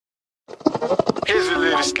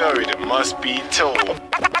a story that must be told.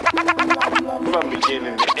 From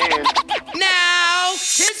beginning to end. Now,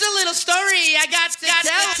 here's a little story I got to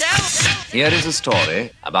tell. Here is a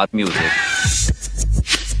story about music.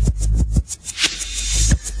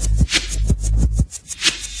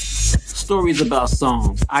 Stories about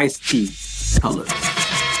songs, Ice-T, Colors.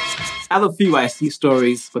 I have a few Ice-T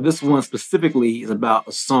stories, but this one specifically is about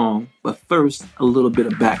a song. But first, a little bit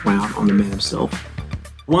of background on the man himself.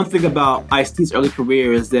 One thing about Ice-T's early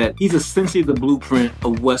career is that he's essentially the blueprint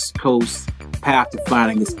of West Coast path to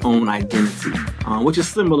finding its own identity, which is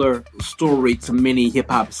similar story to many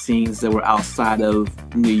hip-hop scenes that were outside of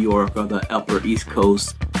New York or the upper East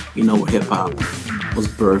Coast, where hip-hop was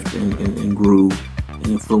birthed and grew and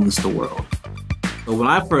influenced the world. But when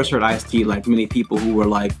I first heard Ice-T, like many people who were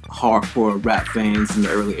like hardcore rap fans in the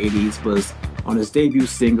early 80s, was on his debut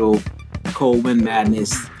single, Cold Wind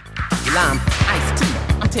Madness. I'm Ice-T,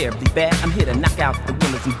 I'm terribly bad. I'm here to knock out the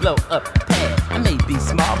windows and blow up the pad. I may be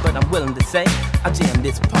small, but I'm willing to say I'll jam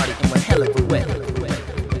this party in one hell of a way.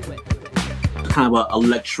 Kind of a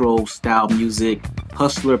electro style music,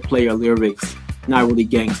 hustler player lyrics, not really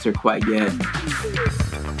gangster quite yet,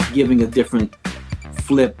 giving a different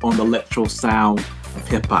flip on the electro sound of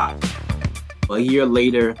hip-hop. A year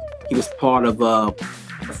later, he was part of a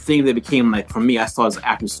thing that became, like, for me, I saw it as an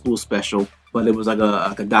after-school special, but it was like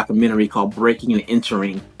a documentary called Breaking and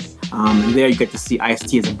Entering. And there you get to see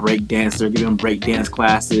Ice-T as a break dancer, giving him break dance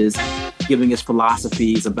classes, giving his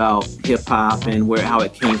philosophies about hip-hop and how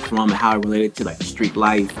it came from and how it related to, like, street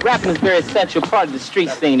life. Rapping is a very essential part of the street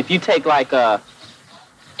scene. If you take, like,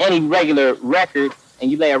 any regular record and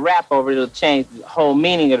you lay a rap over it, it'll change the whole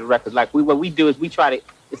meaning of the record. Like, what we do is we try to,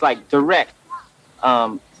 it's like direct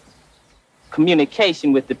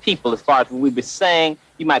communication with the people as far as what we were saying.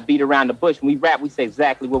 You might beat around the bush. When we rap, we say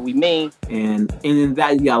exactly what we mean. And in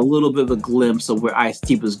that, you got a little bit of a glimpse of where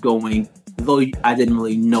Ice-T was going, though I didn't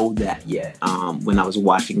really know that yet. When I was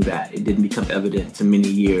watching that, it didn't become evident to many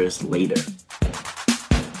years later.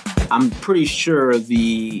 I'm pretty sure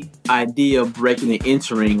the idea of Breaking and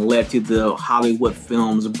Entering led to the Hollywood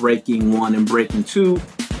films Breaking 1 and Breaking 2,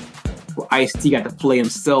 where Ice-T got to play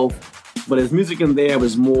himself, but his music in there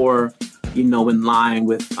was more, in line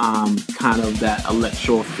with kind of that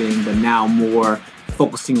electro thing, but now more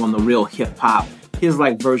focusing on the real hip-hop, his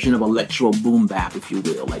like version of electro boom bap, if you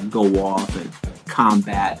will, like Go Off and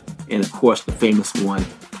Combat, and of course the famous one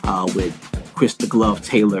with Chris the Glove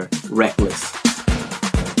Taylor, Reckless.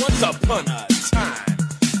 Once upon a time,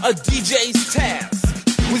 a DJ's task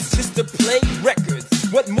was just to play records.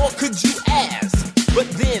 What more could you ask? But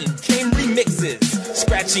then came remixes,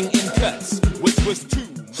 scratching in cuts, which was too.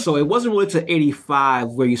 So it wasn't really to 85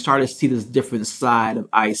 where you started to see this different side of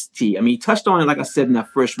Ice-T. I mean, he touched on it, like I said, in that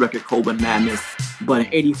first record, Cold Wind Madness. But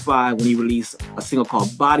in 85, when he released a single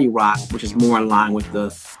called Body Rock, which is more in line with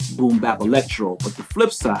the boom bap electro. But the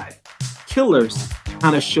flip side, Killers,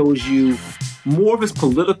 kind of shows you more of his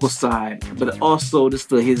political side, but also just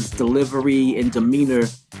his delivery and demeanor,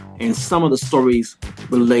 and some of the stories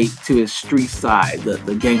relate to his street side,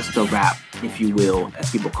 the gangster rap, if you will,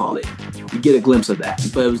 as people call it. You get a glimpse of that,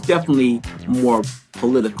 but it was definitely more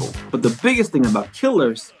political. But the biggest thing about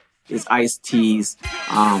Killers is Ice-T's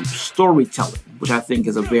storytelling, which I think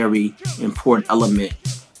is a very important element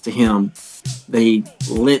to him that he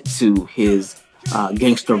lent to his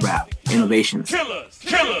gangster rap innovations. Killers,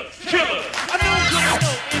 killers, killers. I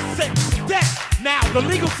know it's set that. Now the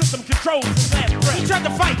legal system controls his last breath. He tried to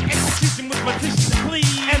fight execution with petitions and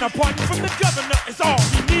pleas, and a pardon from the governor is all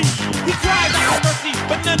he needs. He cried out for mercy,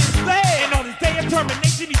 but none is there. And on his day of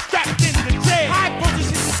termination, he's strapped into the jail. I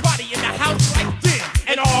position his body in the house like this,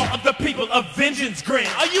 and all of the people of vengeance grin.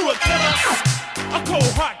 Are you a killer? A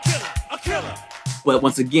cold heart killer, a killer. But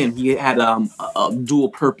once again, he had a dual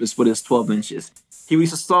purpose with his 12 inches. He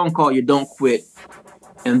released a song called You Don't Quit,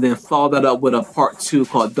 and then followed that up with a part 2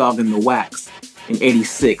 called Dog in the Wax in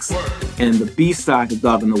 86. And the B-side to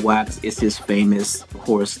Dog in the Wax is his famous, of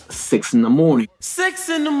course, 6 in the morning. 6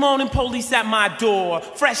 in the morning, police at my door.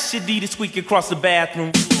 Fresh Adidas squeak across the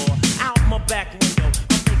bathroom floor. Out my back window,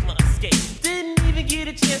 I make my escape. Didn't even get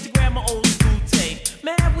a chance to grab my old school tape.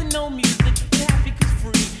 Mad with no music, but happy cause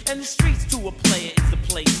free. And the streets to a player is the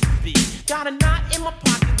place to be. Got a knot in my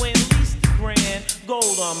pocket weighing at least $1 grand.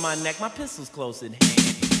 Gold on my neck, my pistol's close in hand.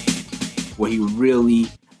 Where he really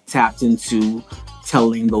tapped into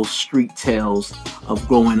telling those street tales of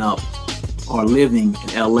growing up or living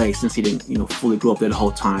in LA, since he didn't, fully grow up there the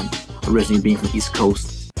whole time, originally being from the East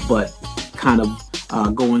Coast, but kind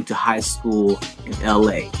of going to high school in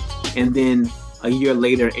LA. And then a year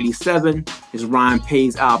later, 87, his Rhyme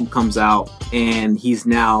Pays album comes out, and he's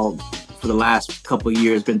now for the last couple of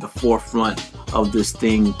years been at the forefront of this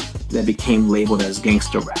thing that became labeled as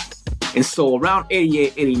gangster rap. And so around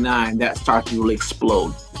 88, 89, that started to really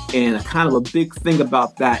explode. And a kind of a big thing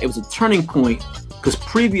about that, it was a turning point because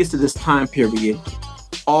previous to this time period,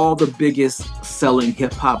 all the biggest selling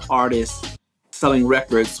hip hop artists selling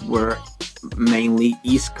records were mainly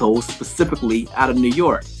East Coast, specifically out of New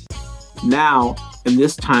York. Now, in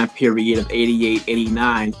this time period of 88,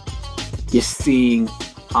 89, you're seeing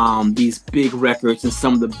these big records and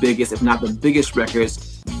some of the biggest, if not the biggest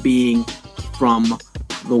records, being from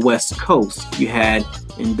the West Coast. You had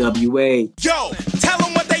N.W.A. Yo, tell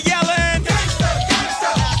them what they yelling.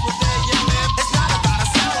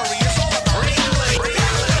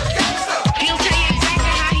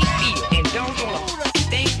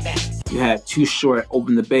 You had Too Short over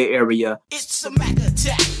in the Bay Area. It's a Mac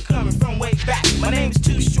attack coming from way back. My name's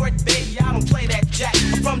Too Short, baby. I don't play that jack.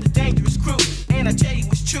 I'm from the dangerous crew, and I tell you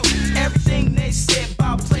it's true. Everything they said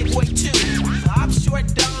about Playboy too. I'm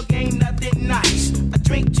short, dog, ain't nothing nice. I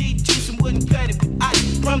drink G juice and wouldn't cut it with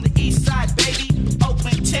ice. From the east side, baby,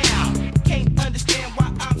 Oakland town. Can't understand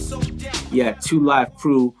why I'm so down. You had 2 Live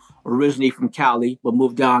Crew, originally from Cali, but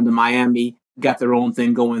moved down to Miami. Got their own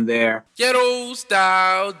thing going there. Ghetto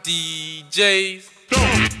style DJs.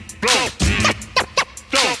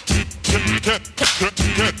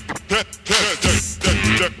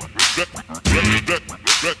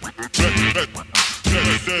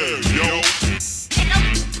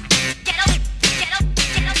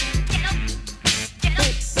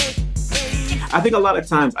 I think a lot of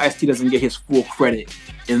times Ice-T doesn't get his full credit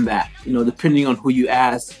in that. You know, depending on who you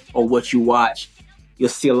ask or what you watch, you'll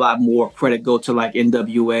see a lot more credit go to like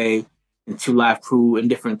N.W.A. and 2 Live Crew in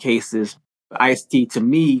different cases. But Ice-T, to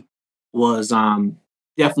me, was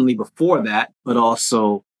definitely before that, but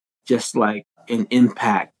also just like an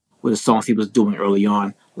impact with the songs he was doing early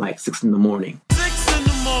on, like 6 in the Morning. 6 in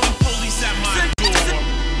the morning, police at my door.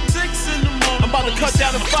 6 in the morning, I'm about to cut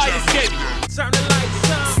down the fire escape. Turn the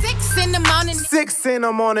lights on. 6 in the morning. 6 in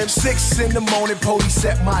the morning, 6 in the morning, police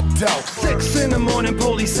at my door. 6 in the morning,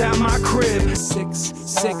 police at my crib.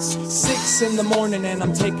 6 in the morning, and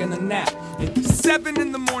I'm taking a nap. 7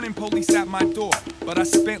 in the morning, police at my door. But I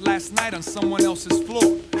spent last night on someone else's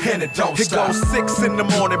floor. And it don't stop. It goes 6 in the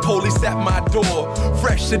morning, police at my door.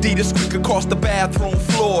 Fresh Adidas squeak across the bathroom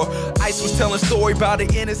floor. Ice was telling a story about the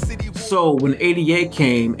inner city. So when 88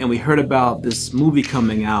 came and we heard about this movie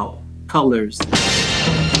coming out, Colors.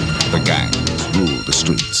 The gangs rule the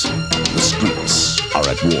streets. The streets are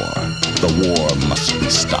at war. The war must be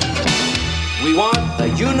stopped. We want a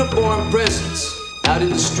uniform presence out in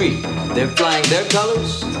the street. They're flying their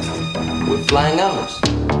colors. We're flying ours.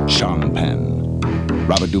 Sean Penn,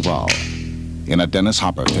 Robert Duvall, in a Dennis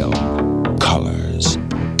Hopper film, Colors.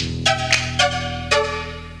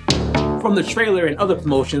 From the trailer and other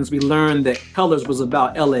promotions, we learned that Colors was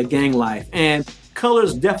about LA gang life. And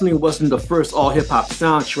Colors definitely wasn't the first all-hip-hop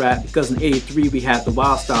soundtrack, because in 83 we had the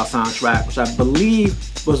Wild Style soundtrack, which I believe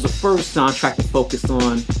was the first soundtrack to focus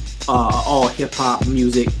on all hip-hop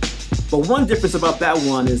music. But one difference about that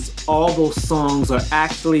one is all those songs are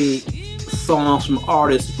actually songs from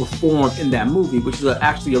artists performed in that movie, which is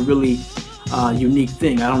actually a really unique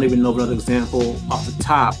thing. I don't even know another example off the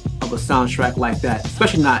top of a soundtrack like that,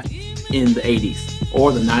 especially not in the 80s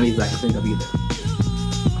or the 90s I can think of either.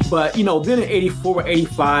 But, you know, then in 84,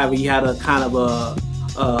 85, we had a kind of a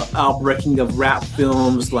outbreaking of rap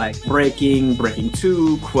films like Breaking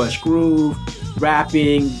 2, Crush Groove,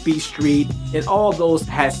 Rapping, Beat Street, and all those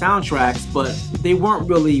had soundtracks, but they weren't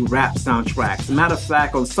really rap soundtracks. As a matter of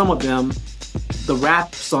fact, on some of them, the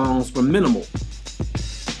rap songs were minimal.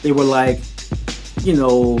 They were like, you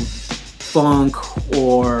know, funk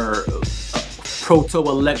or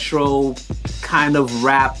proto-electro kind of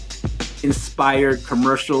rap inspired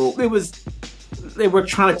commercial. They were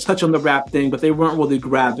trying to touch on the rap thing, but they weren't really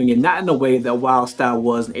grabbing it, not in the way that Wild Style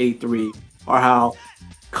was in 83 or how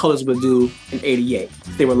Colors would do in 88.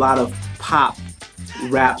 There were a lot of pop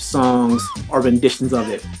rap songs or renditions of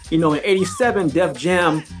it. You know, in 87, Def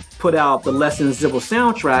Jam put out the Less Than Zero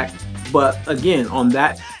soundtrack, but again, on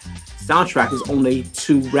that soundtrack is only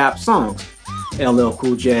 2 rap songs, LL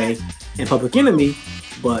Cool J and Public Enemy,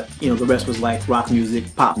 but you know, the rest was like rock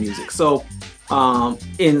music, pop music. So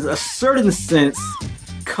in a certain sense,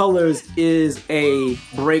 Colors is a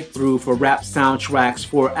breakthrough for rap soundtracks,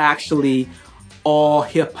 for actually all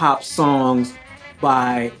hip-hop songs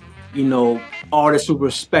by, you know, artists who were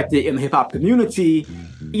respected in the hip-hop community,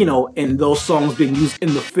 and those songs being used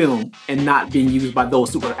in the film and not being used by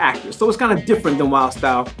those super actors. So it's kind of different than Wild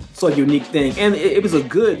Style. So a unique thing. And it was a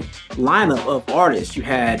good lineup of artists. You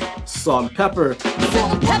had Salt and Pepper.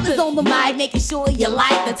 Salt and Pepper's on the mic, making sure you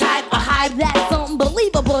like the type of hype that's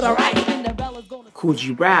unbelievable, alright. Cool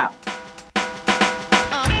G Rap.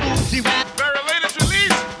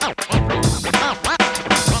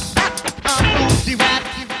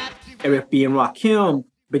 Eric B. and Rakim.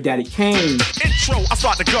 Big Daddy Kane. Intro, I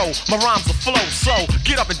start to go, my rhymes will flow, so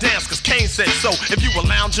get up and dance, cause Kane said so. If you were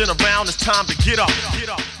lounging around, it's time to get up.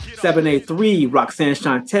 783, Roxanne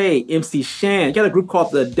Shante, MC Shan. You got a group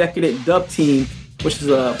called the Decadent Dub Team, which is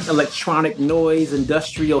a electronic noise,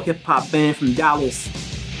 industrial hip-hop band from Dallas.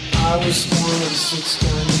 I was born with a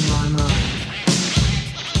 6-gun in my mind.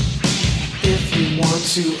 If you want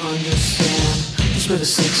to understand, just with a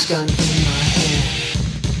 6-gun in my hand.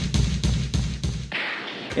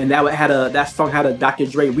 And that song had a Dr.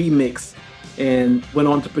 Dre remix and went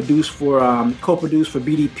on to produce for co-produce for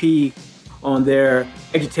BDP on their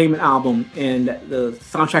Entertainment album. And the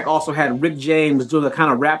soundtrack also had Rick James doing the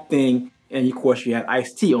kind of rap thing, and of course you had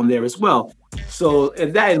Ice-T on there as well. So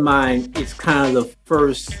with that in mind, it's kind of the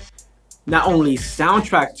first not only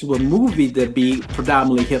soundtrack to a movie that be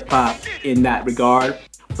predominantly hip-hop in that regard,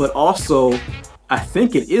 but also I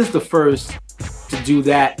think it is the first to do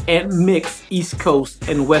that and mix East Coast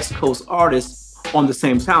and West Coast artists on the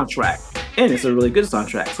same soundtrack. And it's a really good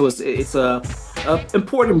soundtrack. So it's a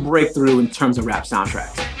important breakthrough in terms of rap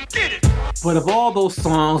soundtracks. But of all those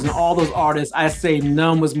songs and all those artists, I say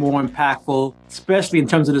none was more impactful, especially in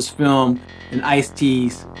terms of this film, than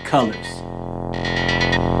Ice-T's Colors.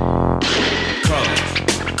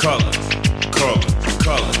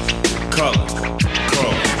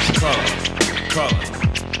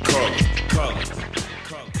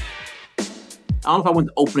 I don't know if I went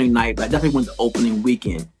to opening night, but I definitely went to opening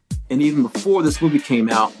weekend. And even before this movie came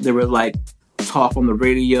out, there were like talk on the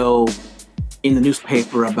radio, in the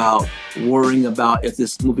newspaper about worrying about if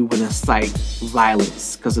this movie would incite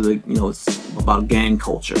violence because of it's about gang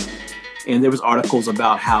culture. And there was articles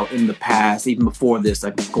about how in the past, even before this,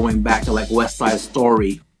 like going back to like West Side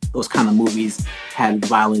Story, those kind of movies had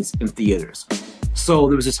violence in theaters. So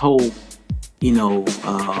there was this whole,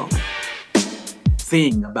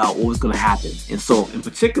 thing about what was going to happen. And so in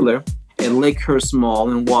particular, at Lakehurst Mall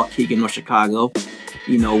in Waukegan, North Chicago,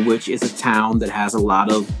 which is a town that has a lot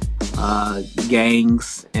of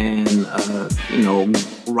gangs and,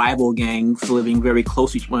 rival gangs living very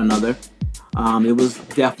close to each one another. It was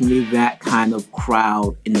definitely that kind of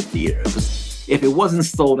crowd in the theater. If it wasn't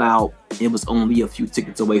sold out, it was only a few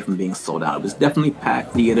tickets away from being sold out. It was definitely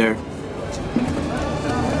packed theater.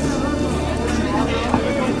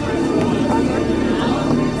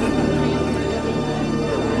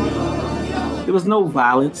 There was no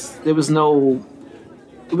violence. It was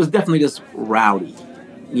definitely just rowdy.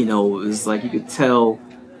 It was like you could tell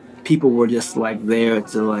people were just like there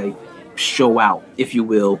to like show out, if you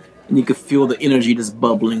will. And you could feel the energy just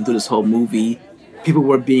bubbling through this whole movie. People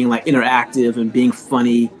were being like interactive and being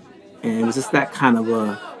funny. And it was just that kind of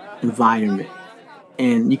a environment.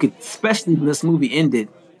 And you could, especially when this movie ended,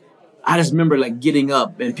 I just remember like getting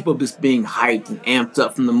up and people just being hyped and amped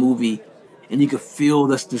up from the movie. And you could feel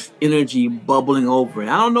this energy bubbling over. And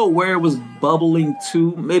I don't know where it was bubbling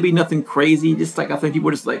to. Maybe nothing crazy. Just like I think people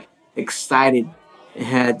were just like excited and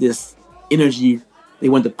had this energy they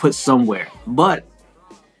wanted to put somewhere. But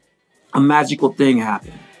a magical thing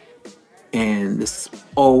happened. And this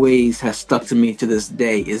always has stuck to me to this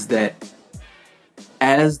day, is that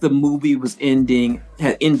as the movie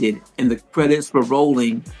had ended and the credits were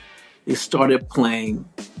rolling, they started playing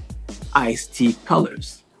Ice-T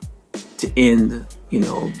Colors to end,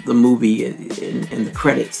 the movie and the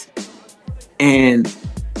credits. And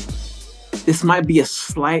this might be a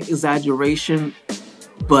slight exaggeration,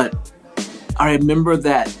 but I remember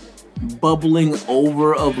that bubbling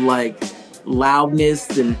over of like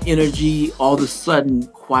loudness and energy all of a sudden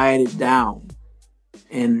quieted down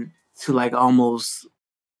and to like almost,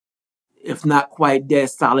 if not quite dead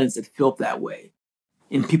silence, it felt that way.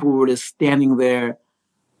 And people were just standing there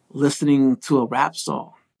listening to a rap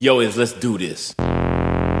song. Yo, let's do this. And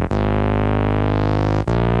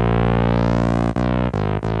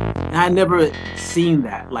I never seen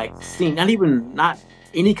that, not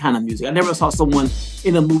any kind of music. I never saw someone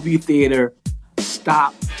in a movie theater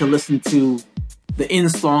stop to listen to the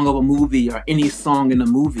end song of a movie or any song in a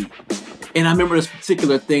movie. And I remember this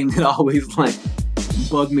particular thing that always like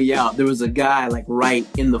bugged me out. There was a guy like right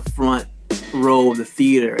in the front row of the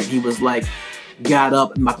theater, and he was like, got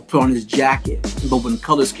up and about to put on his jacket. But when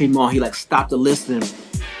Colors came on, he like stopped to listen.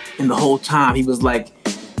 And the whole time he was like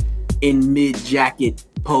in mid-jacket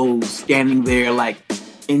pose, standing there like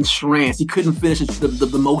entranced. He couldn't finish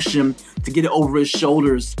the motion to get it over his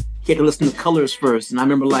shoulders. He had to listen to Colors first. And I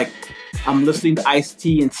remember like, I'm listening to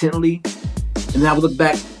Ice-T intently, and then I would look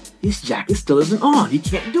back, his jacket still isn't on. He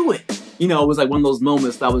can't do it. You know, it was like one of those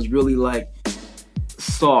moments that I was really like,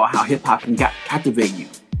 saw how hip-hop can captivate you.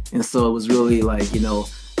 And so it was really like, you know,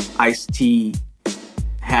 Ice-T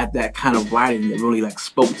had that kind of writing that really like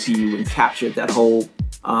spoke to you and captured that whole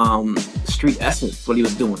street essence, what he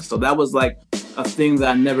was doing. So that was like a thing that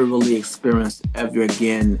I never really experienced ever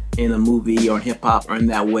again in a movie or in hip-hop or in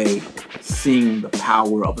that way, seeing the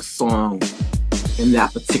power of a song in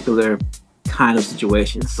that particular kind of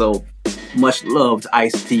situation. So much love to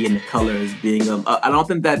Ice-T and the Colors being I don't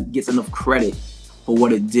think that gets enough credit for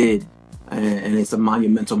what it did, and it's a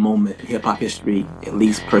monumental moment in hip-hop history, at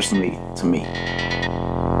least personally to me.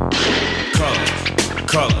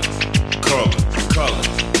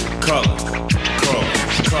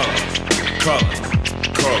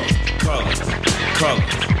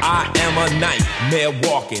 I am a nightmare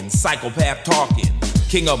walking, psychopath talking,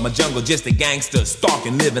 king of my jungle, just a gangster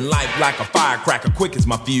stalking, living life like a firecracker, quick as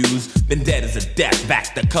my fuse. Been dead as a death,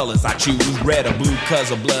 back the colors I choose, red or blue,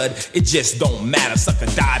 cause of blood, it just don't matter. Sucker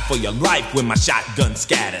died for your life when my shotgun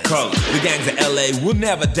scatters. Colors. The gangs of LA will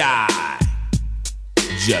never die,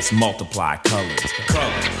 just multiply colors.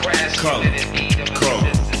 Colors, colors, colors,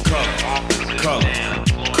 colors, colors,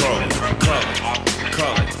 colors, colors,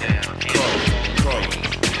 colors,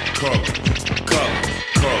 colors.